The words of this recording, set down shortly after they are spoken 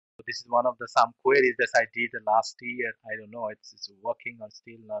this is one of the some queries that I did last year. I don't know it's working or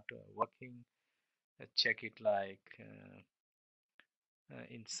still not working. Check it like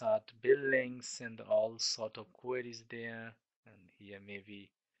insert buildings and all sort of queries there, and here maybe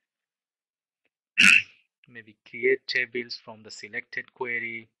create tables from the selected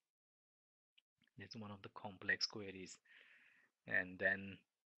query. It's one of the complex queries, and then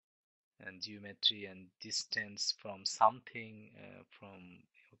geometry and distance from something from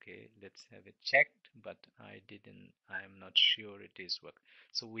okay, let's have it checked, but I'm not sure it is work.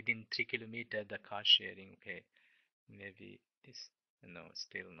 So within 3 kilometers the car sharing, okay, maybe this, no,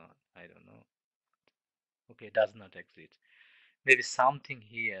 still not, I don't know. Okay, does not exist. Maybe something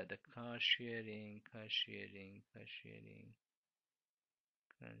here, the car sharing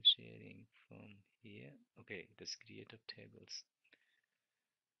from here. Okay, this creative tables.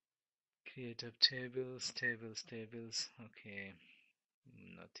 Tables. Okay,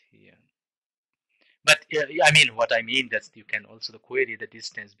 not here. But I mean, what I mean that you can also query the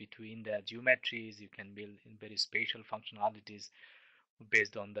distance between the geometries. You can build in very spatial functionalities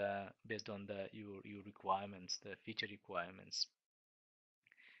based on your requirements, the feature requirements,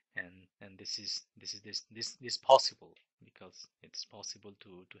 and this possible because it's possible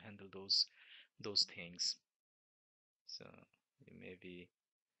to handle those things. So maybe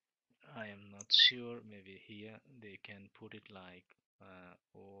I am not sure. Maybe here they can put it like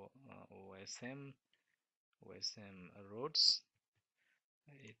OSM roads.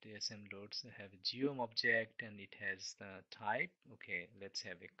 OSM roads have a geom object and it has the type. Okay, let's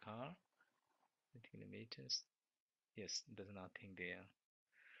have a car. Kilometers. Yes, there's nothing there.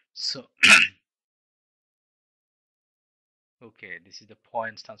 So okay, this is the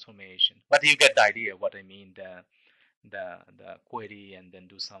points transformation. But you get the idea what I mean. The query and then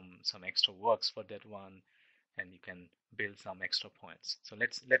do some extra works for that one, and you can build some extra points. So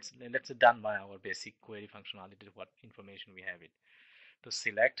let's done by our basic query functionality. What information we have it to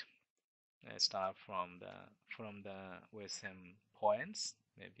select start from the OSM points,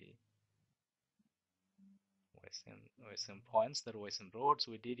 maybe OSM points, the OSM roads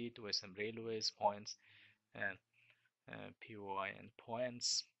we did it, OSM railways points, and POI and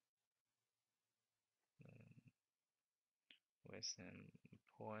points, OSM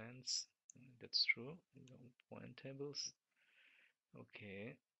points. That's true. Point tables.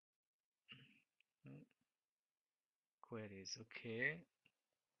 Okay. Queries. Okay.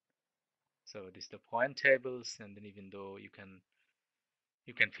 So this is the point tables, and then even though you can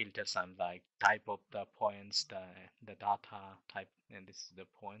filter some like type of the points, the data type, and this is the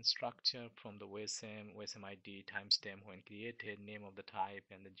point structure from the OSM ID, timestamp when created, name of the type,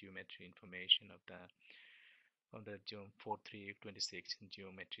 and the geometry information of the geom 4326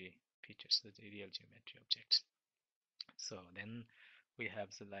 geometry features, the real geometry objects. So then we have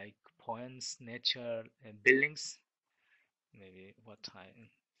the like points, nature, and buildings. Maybe what type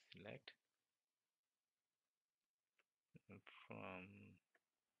select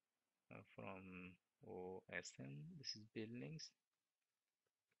from OSM. This is buildings.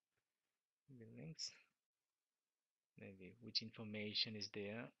 Maybe which information is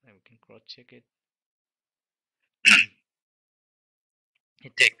there, and we can cross check it.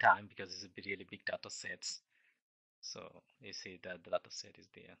 It takes time because it's a really big data sets. So you see that the data set is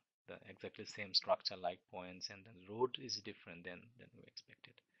there, the exactly same structure like points, and the road is different than we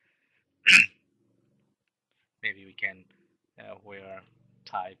expected. Maybe we can where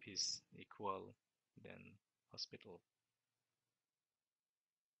type is equal then hospital.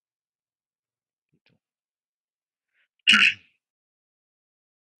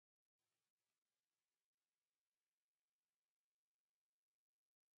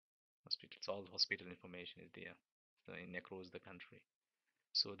 Hospitals, all hospital information is there, so in across the country.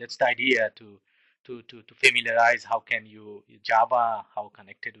 So that's the idea to familiarize how can you Java, how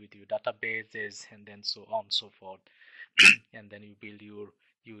connected with your databases, and then so on and so forth. And then you build your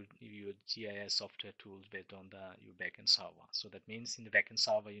GIS software tools based on your backend server. So that means in the backend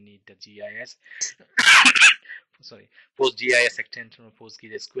server you need the GIS sorry, PostGIS extension or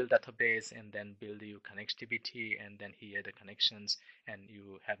PostgreSQL database, and then build your connectivity, and then here the connections, and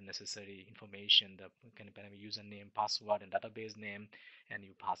you have necessary information, the kind of username, password, and database name, and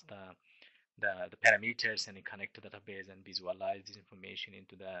you pass the parameters, and you connect to the database and visualize this information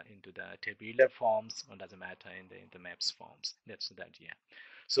into the tabular forms, or doesn't matter in the maps forms. That's the idea.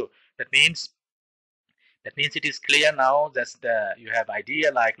 So that means it is clear now that you have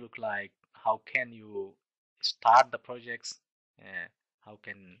idea like look like how can you start the projects, how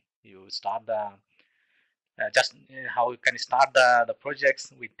can you start the how you can start the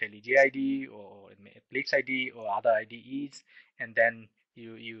projects with IntelliJ ID or Eclipse ID or other IDEs, and then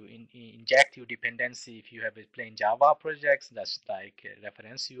inject your dependency. If you have a plain Java projects, that's like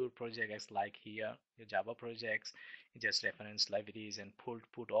reference your project as like here your Java projects. You just reference libraries and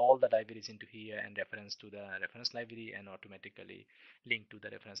put all the libraries into here and reference to the reference library and automatically link to the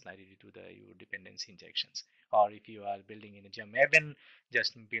reference library to the your dependency injections. Or if you are building in a Maven,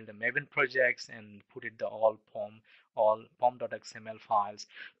 just build the Maven projects and put it the all pom.xml files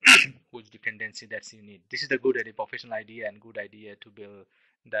whose dependency that you need. This is the good idea, professional idea and good idea to build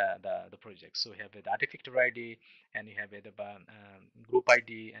the project. So you have the artifactor ID and you have the group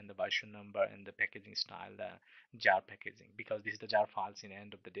ID and the version number and the packaging style, the jar packaging, because this is the jar files. In the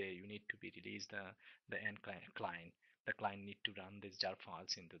end of the day, you need to be released the end client. The client need to run these jar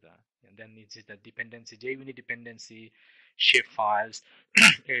files into the, and then it is the dependency, JUnit dependency, shape files,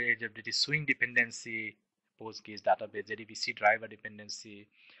 the swing dependency, PostGIS database, JDBC driver dependency,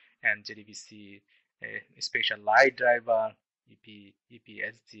 and JDBC SpatiaLit driver,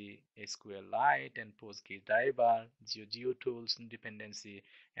 EPSG SQLite, and PostGIS driver, GeoTools dependency,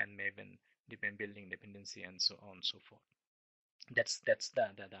 and Maven building dependency, and so on and so forth. That's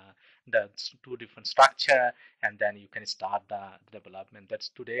the two different structure, and then you can start the development. That's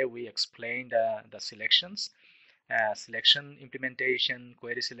today we explained the selections, selection implementation,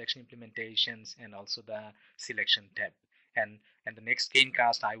 query selection implementations, and also the selection tab. And the next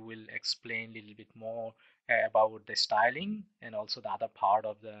screencast I will explain a little bit more about the styling and also the other part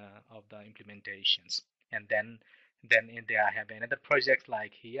of the implementations. And then in there I have another project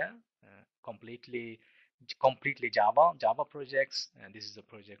like here, completely Java projects, and this is a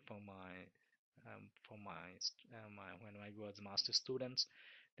project for my when I was master students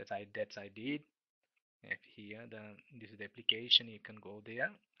that I did. If here this is the application, you can go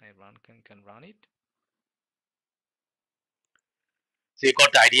there. I can run it. So you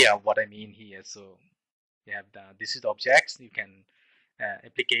got the idea of what I mean here. So you have this is the objects. You can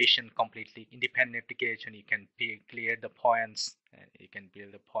application, completely independent application. You can clear the points. You can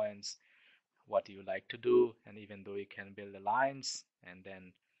build the points what you like to do, and even though you can build the lines, and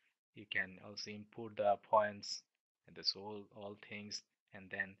then you can also input the points and this all things, and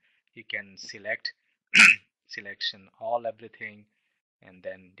then you can select selection all everything, and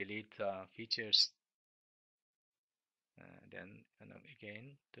then delete the features, then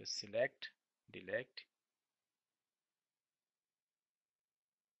again to select, delete,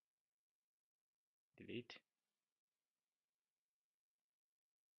 delete,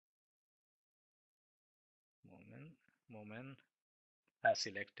 moment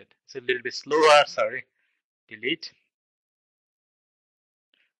selected. It's a little bit slower, sorry. Delete,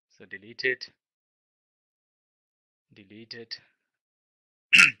 so delete it, delete it.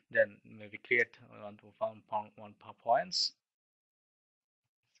 Then maybe create one points.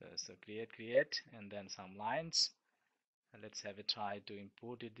 So create, and then some lines. And let's have a try to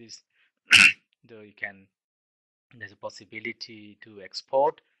import it this. Though you can, there's a possibility to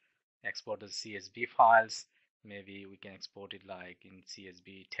export the CSV files. Maybe we can export it like in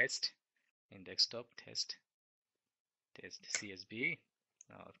CSV test, in desktop test CSV.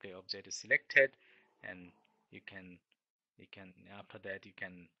 Okay, object is selected, and you can after that you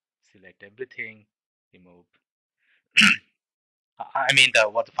can select everything, remove. I mean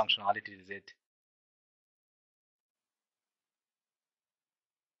what the functionality is it.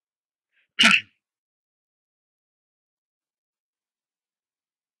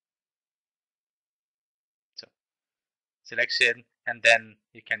 So selection, and then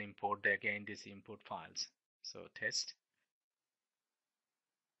you can import again these input files. So test,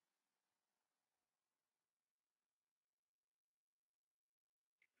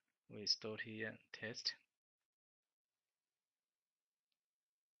 we store here test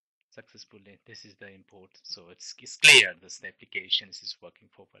successfully. This is the import, so it's clear this the application is working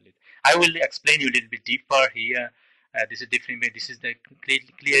properly. I will explain you a little bit deeper here. This is different. This is the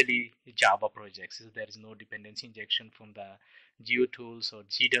clearly Java project. So there is no dependency injection from the GeoTools or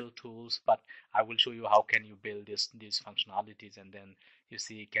GDAL tools, but I will show you how can you build these functionalities, and then you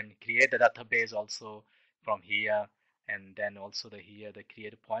see you can create the database also from here, and then also the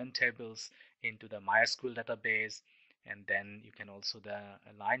create point tables into the MySQL database, and then you can also the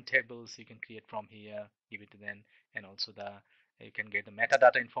line tables you can create from here, give it to them, and also you can get the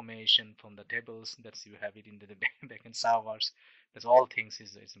metadata information from the tables that you have it in the backend servers. That's all things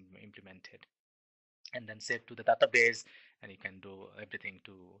is implemented. and then save to the database, and you can do everything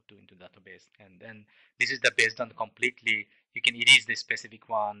to into database. And then this is the based on completely, you can erase the specific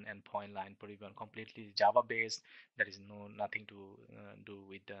one and point line polygon completely Java based. There is nothing to do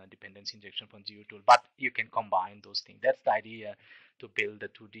with the dependency injection from GeoTool, but you can combine those things. That's the idea, to build the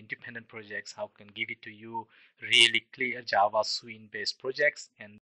 2D independent projects. How can give it to you really clear Java swing based projects, and